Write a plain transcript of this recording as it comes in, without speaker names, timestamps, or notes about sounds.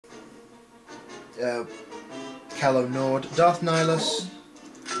Calo Nord, Darth Nihilus,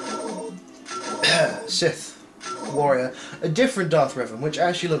 Sith Warrior, a different Darth Revan, which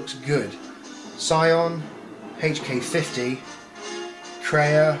actually looks good. Scion, HK50,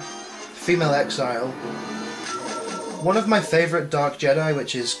 Kreia, Female Exile, one of my favourite Dark Jedi,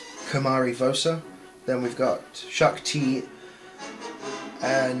 which is Kamari Vosa. Then we've got Shakti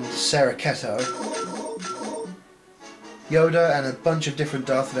and Sarah Keto, Yoda, and a bunch of different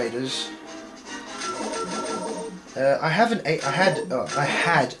Darth Vaders. I had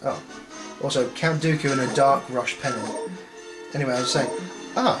also Count Dooku and a Dark Rosh Pennon. Anyway, I was saying,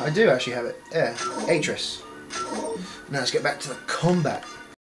 I do actually have it. Yeah, Atris. Now let's get back to the combat.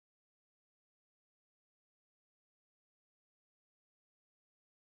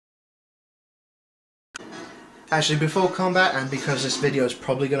 Actually, before combat, and because this video is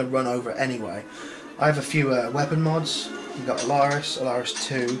probably going to run over anyway, I have a few weapon mods. We've got Alaris, Alaris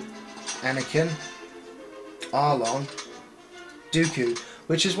 2, Anakin, Arlong, Dooku,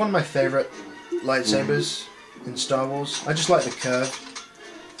 which is one of my favourite lightsabers in Star Wars. I just like the curve.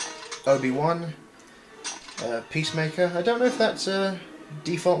 Obi-Wan, Peacemaker. I don't know if that's a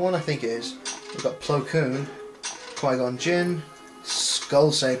default one. I think it is. We've got Plo Koon, Qui-Gon Jinn,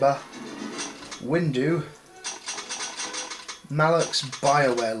 Skullsaber, Windu, Malak's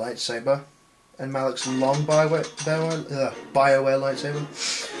BioWare lightsaber, and Malak's long BioWare lightsaber.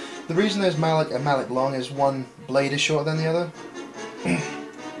 The reason there's Malak and Malak long is one blade is shorter than the other.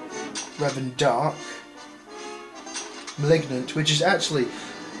 Revan Dark, Malignant, which is actually,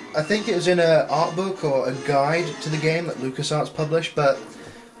 I think it was in an art book or a guide to the game that LucasArts published, but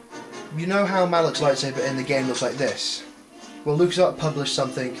you know how Malak's lightsaber in the game looks like this? Well, LucasArts published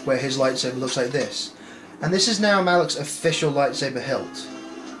something where his lightsaber looks like this. And this is now Malak's official lightsaber hilt.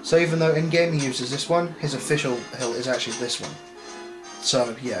 So even though in-game he uses this one, his official hilt is actually this one.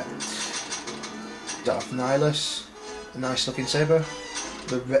 So, yeah. Darth Nihilus, a nice looking saber.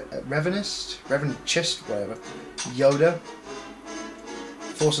 The Revanchist, whatever. Yoda.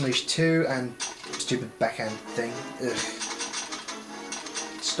 Force Unleashed 2, and stupid backhand thing. Ugh.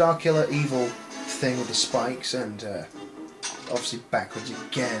 Starkiller evil thing with the spikes, and obviously backwards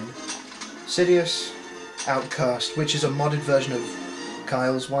again. Sidious. Outcast, which is a modded version of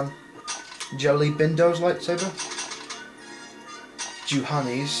Kyle's one. Jolie Bindo's lightsaber.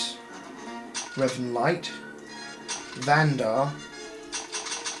 Juhani's Revan Light. Vandar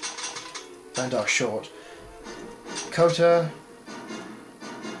Short. Kota.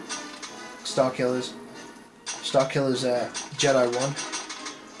 Starkiller's Jedi one.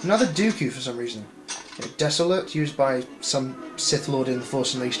 Another Dooku for some reason. Desolate, used by some Sith Lord in the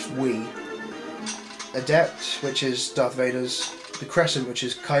Force Unleashed Wii. Adept, which is Darth Vader's. The Crescent, which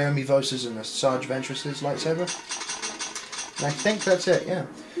is Kayomi Vosa's and Asajj Ventress's lightsaber. And I think that's it, yeah.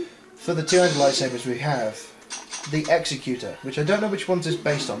 For the two-handed lightsabers we have the Executor, which I don't know which ones it's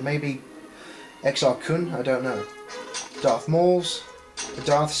based on. Maybe Exar Kun, I don't know. Darth Maul's, the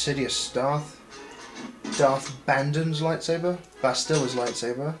Darth Sidious Darth Bandon's lightsaber, Bastilla's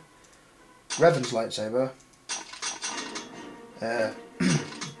lightsaber, Revan's lightsaber,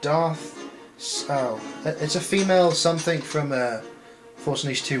 Darth... Oh, it's a female something from Force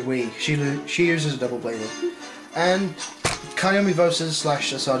Unleashed 2 Wii. She uses a double-bladed. And Kayomi Vosa's /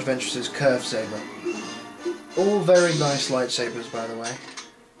 Asajj Ventress's curved saber. All very nice lightsabers, by the way.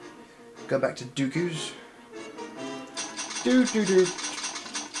 Go back to Dooku's. Dooku,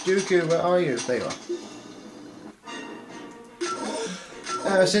 where are you? There you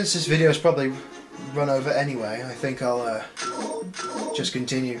are. Since this video is probably run over anyway, I think I'll just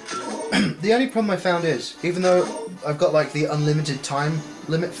continue. The only problem I found is, even though I've got like the unlimited time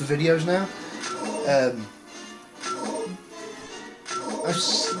limit for videos now,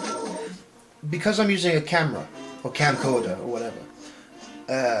 because I'm using a camera, or camcorder, or whatever,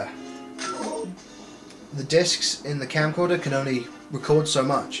 the discs in the camcorder can only record so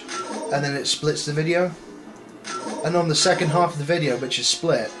much, and then it splits the video, and on the second half of the video, which is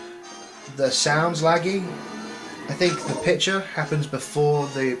split, the sound's laggy. I think the picture happens before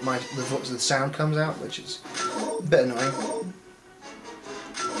the sound comes out, which is a bit annoying.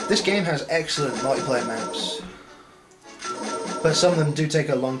 This game has excellent multiplayer maps, but some of them do take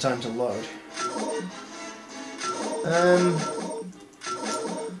a long time to load. I'm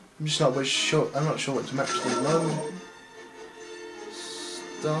not sure which maps to load.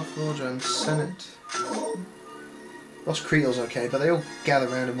 Starforge and Senate. Lost Creel's okay, but they all gather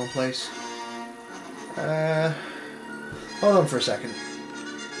around in one place. Hold on for a second.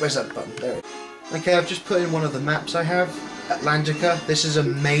 Where's that button? There it is. Okay, I've just put in one of the maps I have. Atlantica. This is an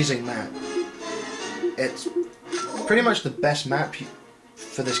amazing map. It's pretty much the best map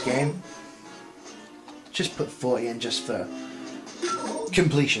for this game. just put 40 in just for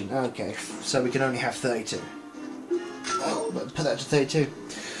completion. Okay, so we can only have 32. Put that to 32.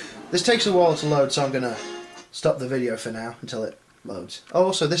 This takes a while to load, so I'm going to stop the video for now until it loads. Oh,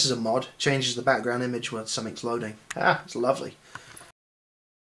 also, this is a mod. Changes the background image when something's loading. Ah, it's lovely.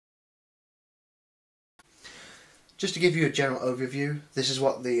 Just to give you a general overview, this is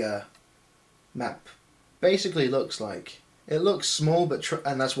what the map basically looks like. It looks small, but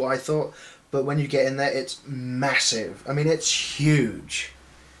and that's what I thought. But when you get in there, it's massive. I mean, it's huge.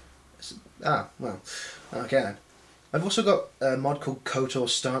 Well, okay then. I've also got a mod called KOTOR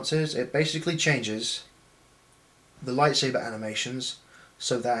Stances. It basically changes the lightsaber animations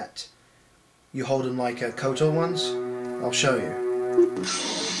so that you hold them like KOTOR ones. I'll show you.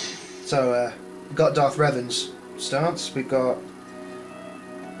 So, we've got Darth Revan's stance, we've got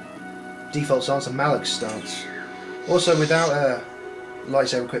default stance and Malik's stance. Also, without a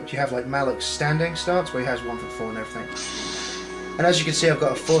lightsaber equipped, you have like Malik's standing stance, where he has 1 foot 4 and everything. And as you can see, I've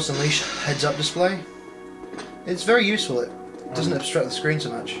got a Force Unleashed heads-up display. It's very useful. It doesn't obstruct the screen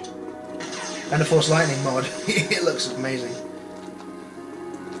so much. And a Force Lightning mod. It looks amazing.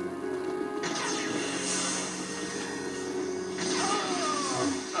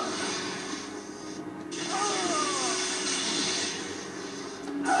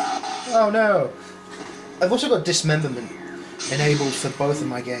 Oh no! I've also got dismemberment enabled for both of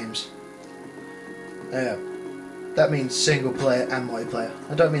my games. Yeah. That means single player and multiplayer.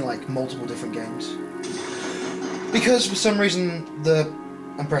 I don't mean like multiple different games. Because for some reason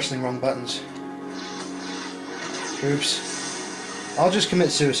I'm pressing the wrong buttons. Oops. I'll just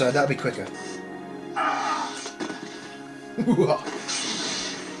commit suicide, that'll be quicker.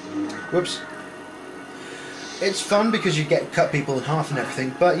 Whoops. It's fun because you get cut people in half and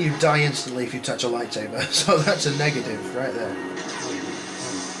everything, but you die instantly if you touch a lightsaber, so that's a negative right there.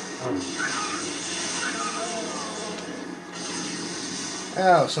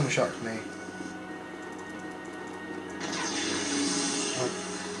 Oh, someone shocked me.